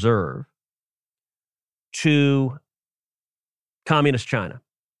Petroleum Reserve to Communist China,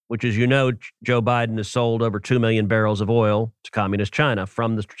 which, as you know, Joe Biden has sold over 2 million barrels of oil to Communist China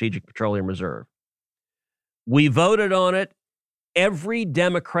from the Strategic Petroleum Reserve. We voted on it. Every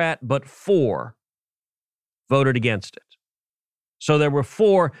Democrat but 4 voted against it. So there were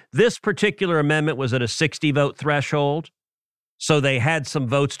 4. This particular amendment was at a 60-vote threshold, so they had some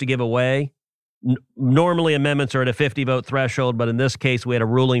votes to give away. Normally, amendments are at a 50-vote threshold, but in this case, we had a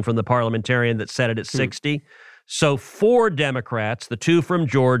ruling from the parliamentarian that set it at 60. So 4 Democrats, the 2 from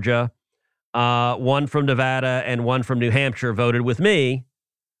Georgia, 1 from Nevada, and 1 from New Hampshire voted with me,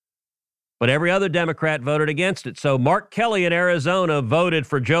 but every other Democrat voted against it. So Mark Kelly in Arizona voted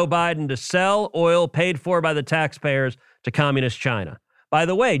for Joe Biden to sell oil paid for by the taxpayers to Communist China. By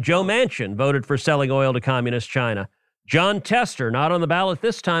the way, Joe Manchin voted for selling oil to Communist China. John Tester, not on the ballot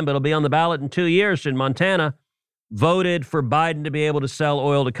this time, but he'll be on the ballot in 2 years in Montana, voted for Biden to be able to sell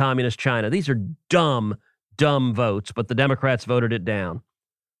oil to Communist China. These are dumb votes, but the Democrats voted it down.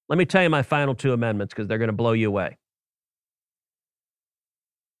 Let me tell you my final 2 amendments because they're going to blow you away.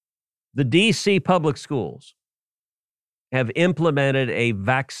 The D.C. public schools have implemented a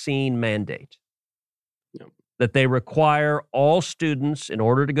vaccine mandate that they require all students, in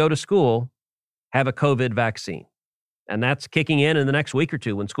order to go to school, have a COVID vaccine. And that's kicking in the next week or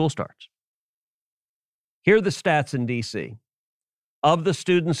 2 when school starts. Here are the stats in D.C. Of the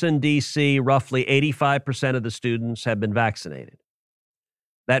students in D.C., roughly 85% of the students have been vaccinated.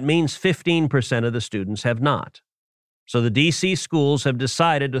 That means 15% of the students have not. So the D.C. schools have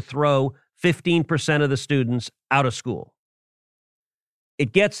decided to throw 15% of the students out of school.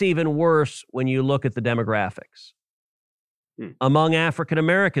 It gets even worse when you look at the demographics. Among African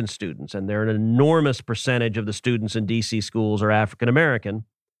American students, and they're an enormous percentage of the students in D.C. schools are African American,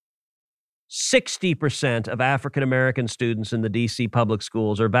 60% of African American students in the D.C. public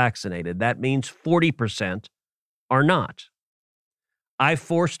schools are vaccinated. That means 40% are not. I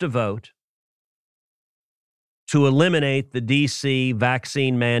forced a vote to eliminate the D.C.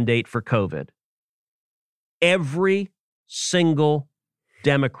 vaccine mandate for COVID. Every single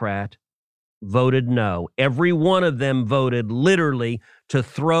Democrat voted no. Every one of them voted literally to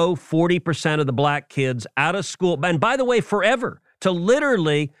throw 40% of the black kids out of school. And by the way, forever, to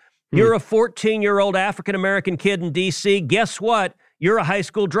literally, you're a 14-year-old African-American kid in D.C. Guess what? You're a high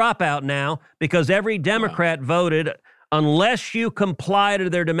school dropout now because every Democrat voted, unless you comply to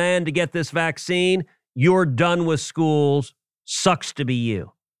their demand to get this vaccine, you're done with schools. Sucks to be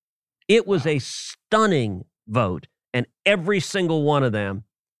you. It was a stunning vote, and every single one of them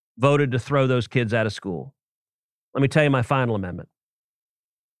voted to throw those kids out of school. Let me tell you my final amendment.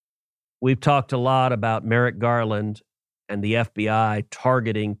 We've talked a lot about Merrick Garland and the FBI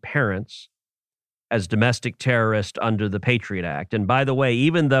targeting parents as domestic terrorists under the Patriot Act. And by the way,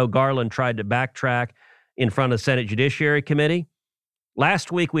 even though Garland tried to backtrack in front of the Senate Judiciary Committee,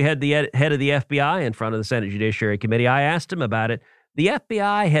 last week we had the head of the FBI in front of the Senate Judiciary Committee. I asked him about it. The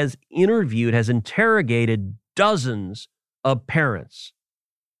FBI has interrogated dozens of parents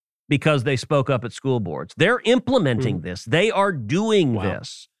because they spoke up at school boards. They're implementing this. They are doing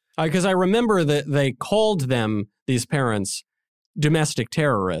this. Because I remember that they called them, these parents, domestic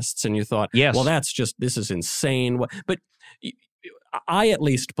terrorists, and you thought, yes, well, this is insane. But I at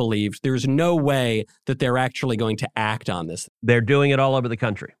least believed there's no way that they're actually going to act on this. They're doing it all over the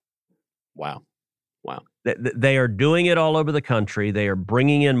country. Wow. They are doing it all over the country. They are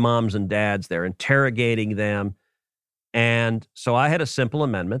bringing in moms and dads. They're interrogating them. And so I had a simple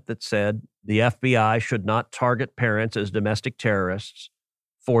amendment that said the FBI should not target parents as domestic terrorists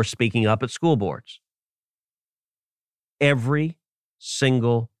for speaking up at school boards. Every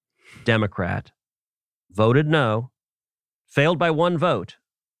single Democrat voted no, failed by one vote.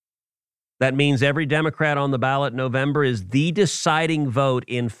 That means every Democrat on the ballot in November is the deciding vote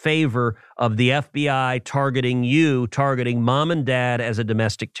in favor of the FBI targeting mom and dad as a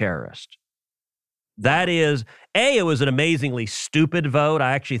domestic terrorist. That is, it was an amazingly stupid vote.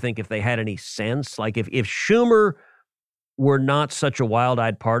 I actually think if they had any sense, like if Schumer were not such a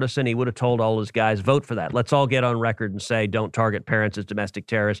wild-eyed partisan, he would have told all his guys, vote for that. Let's all get on record and say, don't target parents as domestic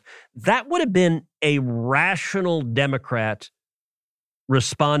terrorists. That would have been a rational Democrat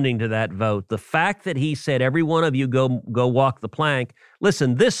responding to that vote. The fact that he said, every one of you go walk the plank.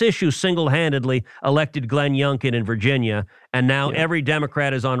 Listen, this issue single-handedly elected Glenn Youngkin in Virginia, and now every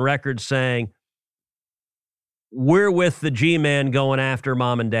Democrat is on record saying, we're with the G-men going after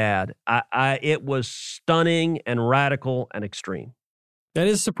mom and dad. It was stunning and radical and extreme. That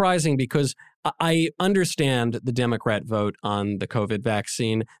is surprising because I understand the Democrat vote on the COVID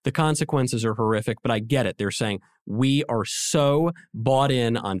vaccine. The consequences are horrific, but I get it. They're saying we are so bought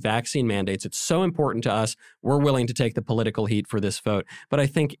in on vaccine mandates. It's so important to us. We're willing to take the political heat for this vote. But I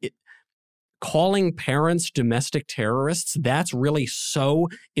think calling parents domestic terrorists, that's really so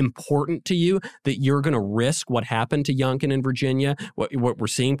important to you that you're going to risk what happened to Youngkin in Virginia, what we're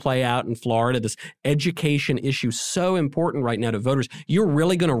seeing play out in Florida, this education issue so important right now to voters. You're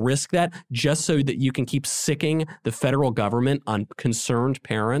really going to risk that just so that you can keep sicking the federal government on concerned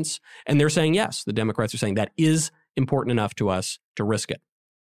parents? And they're saying, yes, the Democrats are saying that is important enough to us to risk it.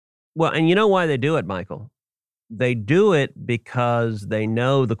 Well, and you know why they do it, Michael? They do it because they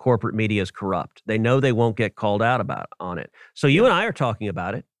know the corporate media is corrupt. They know they won't get called out on it. So you and I are talking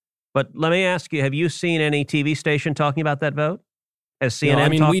about it. But let me ask you, have you seen any TV station talking about that vote? Has CNN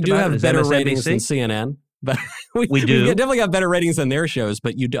talked about it? We do have better ratings than CNN. But we do. We definitely have better ratings than their shows,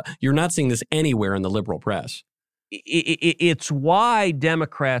 but you're not seeing this anywhere in the liberal press. It's why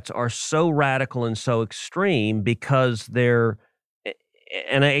Democrats are so radical and so extreme, because they're,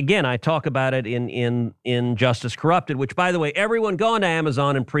 and again, I talk about it in Justice Corrupted, which, by the way, everyone go on to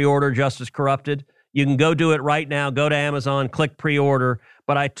Amazon and pre-order Justice Corrupted. You can go do it right now. Go to Amazon, click pre-order.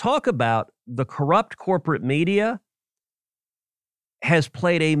 But I talk about the corrupt corporate media has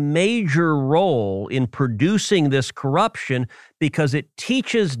played a major role in producing this corruption because it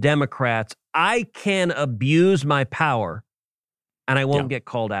teaches Democrats, I can abuse my power and I won't get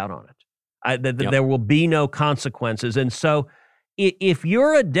called out on it. There will be no consequences. And so if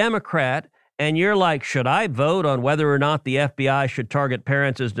you're a Democrat and you're like, should I vote on whether or not the FBI should target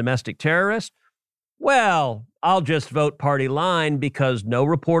parents as domestic terrorists? Well, I'll just vote party line because no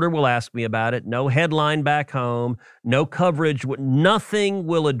reporter will ask me about it, no headline back home, no coverage, nothing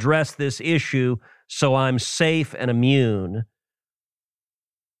will address this issue, so I'm safe and immune.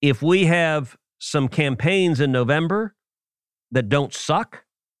 If we have some campaigns in November that don't suck,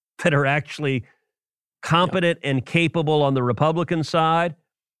 that are actually competent and capable on the Republican side,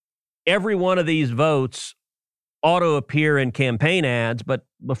 every one of these votes ought to appear in campaign ads, but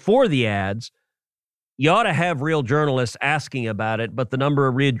before the ads, you ought to have real journalists asking about it, but the number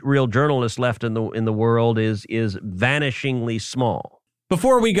of real journalists left in the world is vanishingly small.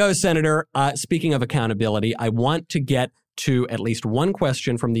 Before we go, Senator, speaking of accountability, I want to get to at least one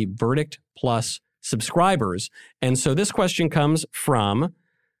question from the Verdict Plus subscribers. And so this question comes from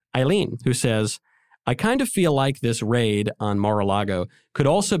Eileen, who says, I kind of feel like this raid on Mar-a-Lago could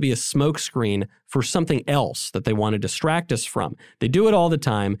also be a smokescreen for something else that they want to distract us from. They do it all the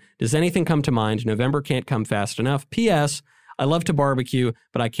time. Does anything come to mind? November can't come fast enough. P.S. I love to barbecue,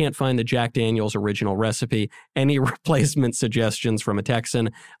 but I can't find the Jack Daniel's original recipe. Any replacement suggestions from a Texan?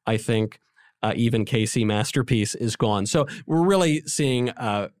 I think even KC Masterpiece is gone. So we're really seeing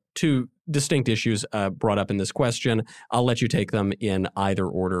two distinct issues brought up in this question. I'll let you take them in either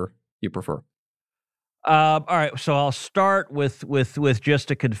order you prefer. All right, so I'll start with just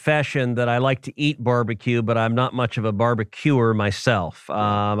a confession that I like to eat barbecue, but I'm not much of a barbecuer myself.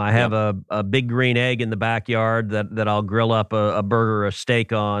 I have a big green egg in the backyard that I'll grill up a burger or a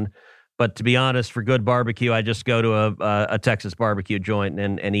steak on. But to be honest, for good barbecue, I just go to a Texas barbecue joint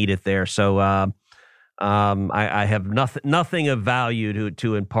and eat it there. So I have nothing of value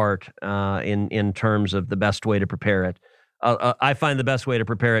to impart in terms of the best way to prepare it. I find the best way to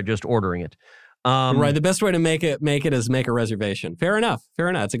prepare it just ordering it. Right. The best way to make it is make a reservation. Fair enough.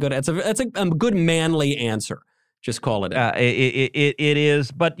 It's a good manly answer. Just call it. It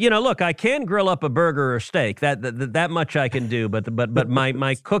is. But look, I can grill up a burger or steak. That much I can do. But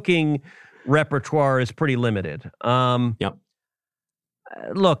my cooking repertoire is pretty limited. Yep.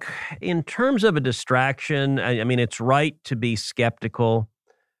 Look, in terms of a distraction, I mean, it's right to be skeptical.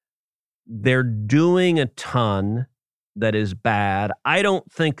 They're doing a ton that is bad. I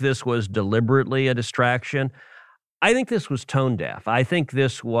don't think this was deliberately a distraction. I think this was tone deaf. I think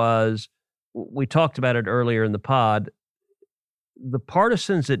this was, we talked about it earlier in the pod, the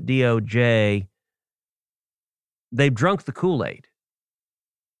partisans at DOJ, they've drunk the Kool-Aid.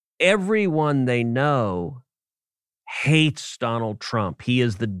 Everyone they know hates Donald Trump. He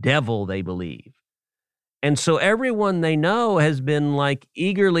is the devil, they believe. And so everyone they know has been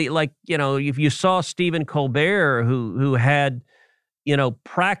eagerly, if you saw Stephen Colbert, who had,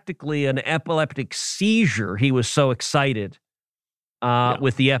 practically an epileptic seizure, he was so excited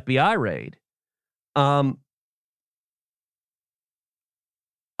with the FBI raid.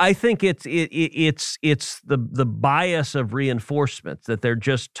 I think it's the bias of reinforcement that they're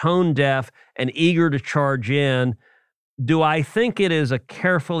just tone deaf and eager to charge in. Do I think it is a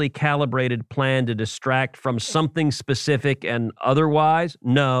carefully calibrated plan to distract from something specific and otherwise?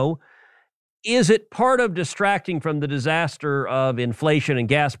 No. Is it part of distracting from the disaster of inflation and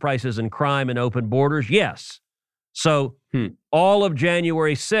gas prices and crime and open borders? Yes. So all of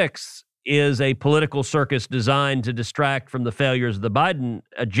January 6th is a political circus designed to distract from the failures of the Biden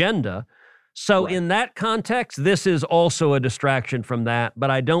agenda. So in that context, this is also a distraction from that, but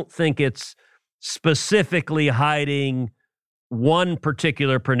I don't think it's specifically hiding one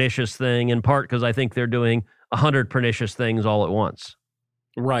particular pernicious thing, in part because I think they're doing 100 pernicious things all at once.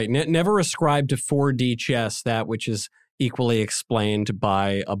 Right. Never ascribe to 4D chess that which is equally explained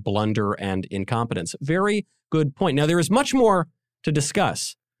by a blunder and incompetence. Very good point. Now, there is much more to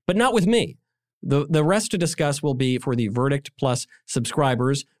discuss, but not with me. The rest to discuss will be for the Verdict Plus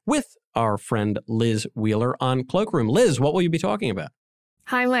subscribers with our friend Liz Wheeler on Cloakroom. Liz, what will you be talking about?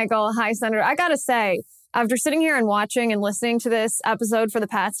 Hi, Michael. Hi, Senator. I got to say, after sitting here and watching and listening to this episode for the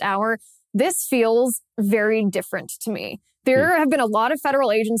past hour, this feels very different to me. There have been a lot of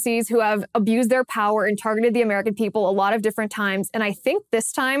federal agencies who have abused their power and targeted the American people a lot of different times. And I think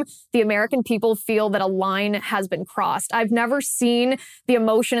this time the American people feel that a line has been crossed. I've never seen the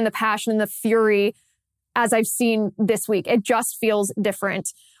emotion and the passion and the fury as I've seen this week. It just feels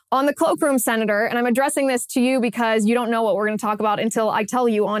different. On the Cloakroom, Senator, and I'm addressing this to you because you don't know what we're going to talk about until I tell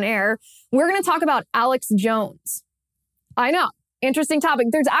you on air, we're going to talk about Alex Jones. I know. Interesting topic.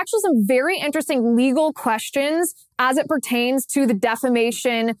 There's actually some very interesting legal questions as it pertains to the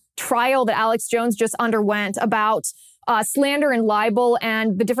defamation trial that Alex Jones just underwent about slander and libel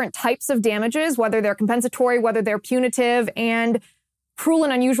and the different types of damages, whether they're compensatory, whether they're punitive, and cruel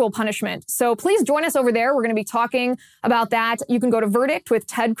and unusual punishment. So please join us over there. We're going to be talking about that. You can go to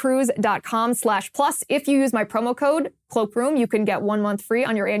verdictwithtedcruz.com/plus. If you use my promo code Cloakroom, you can get 1 month free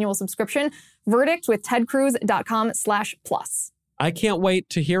on your annual subscription. Verdictwithtedcruz.com/plus. I can't wait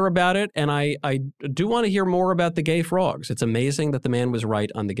to hear about it, and I do want to hear more about the gay frogs. It's amazing that the man was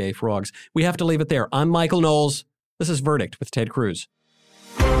right on the gay frogs. We have to leave it there. I'm Michael Knowles. This is Verdict with Ted Cruz.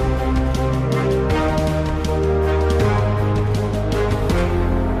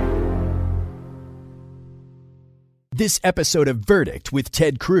 This episode of Verdict with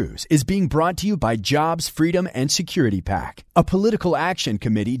Ted Cruz is being brought to you by Jobs, Freedom, and Security PAC, a political action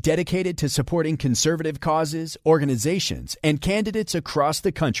committee dedicated to supporting conservative causes, organizations, and candidates across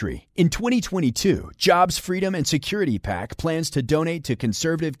the country. In 2022, Jobs, Freedom, and Security PAC plans to donate to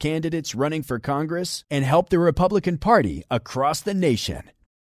conservative candidates running for Congress and help the Republican Party across the nation.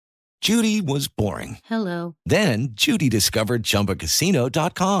 Judy was boring. Hello. Then Judy discovered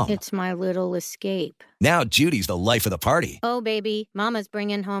ChumbaCasino.com. It's my little escape. Now Judy's the life of the party. Oh, baby, mama's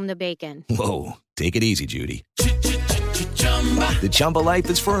bringing home the bacon. Whoa, take it easy, Judy. The Chumba life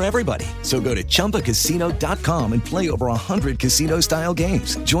is for everybody. So go to ChumbaCasino.com and play over 100 casino-style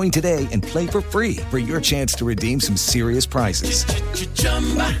games. Join today and play for free for your chance to redeem some serious prizes.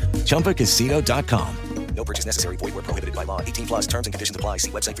 ChumbaCasino.com. No purchase necessary. Void where prohibited by law. 18+ terms and conditions apply.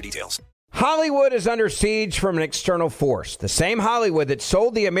 See website for details. Hollywood is under siege from an external force. The same Hollywood that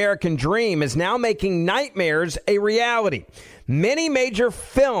sold the American dream is now making nightmares a reality. Many major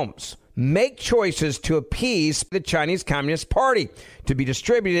films make choices to appease the Chinese Communist Party to be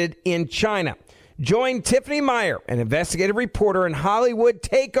distributed in China. Join Tiffany Meyer, an investigative reporter in Hollywood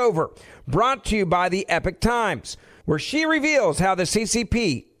Takeover, brought to you by the Epoch Times, where she reveals how the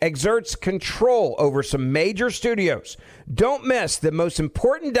CCP exerts control over some major studios. Don't miss the most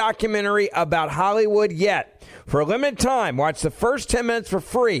important documentary about Hollywood yet. For a limited time, watch the first 10 minutes for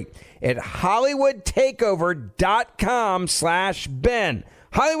free at HollywoodTakeover.com/Ben.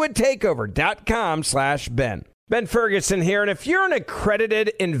 HollywoodTakeover.com/Ben. Ben Ferguson here, and if you're an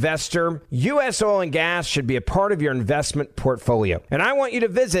accredited investor, U.S. oil and gas should be a part of your investment portfolio. And I want you to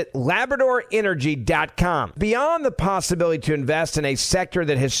visit LabradorEnergy.com. Beyond the possibility to invest in a sector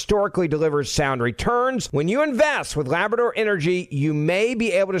that historically delivers sound returns, when you invest with Labrador Energy, you may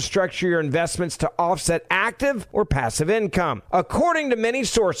be able to structure your investments to offset active or passive income. According to many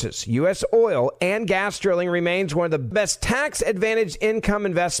sources, U.S. oil and gas drilling remains one of the best tax-advantaged income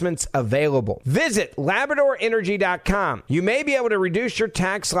investments available. Visit LabradorEnergy.com. You may be able to reduce your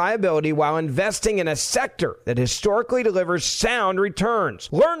tax liability while investing in a sector that historically delivers sound returns.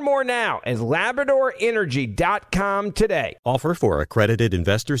 Learn more now at LabradorEnergy.com today. Offer for accredited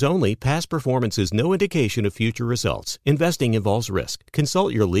investors only. Past performance is no indication of future results. Investing involves risk.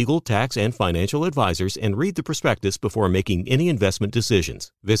 Consult your legal, tax, and financial advisors and read the prospectus before making any investment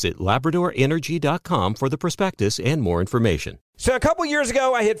decisions. Visit LabradorEnergy.com for the prospectus and more information. So a couple years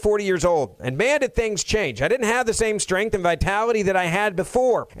ago, I hit 40 years old, and man, did things change. I didn't have the same strength and vitality that I had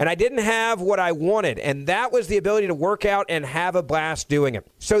before, and I didn't have what I wanted, and that was the ability to work out and have a blast doing it.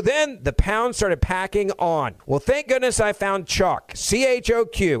 So then the pounds started packing on. Well, thank goodness I found Choq,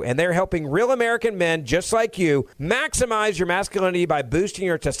 CHOQ, and they're helping real American men just like you maximize your masculinity by boosting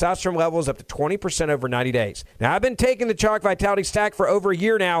your testosterone levels up to 20% over 90 days. Now, I've been taking the Choq Vitality Stack for over a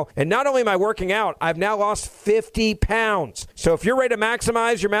year now, and not only am I working out, I've now lost 50 pounds. So if you're ready to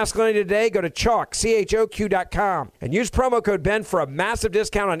maximize your masculinity today, go to Choq, CHOQ.com, and use promo code Ben for a massive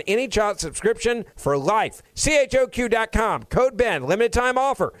discount on any Choq subscription for life. CHOQ.com, code Ben, limited time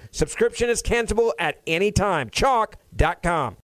offer. Subscription is cancelable at any time. Choq.com.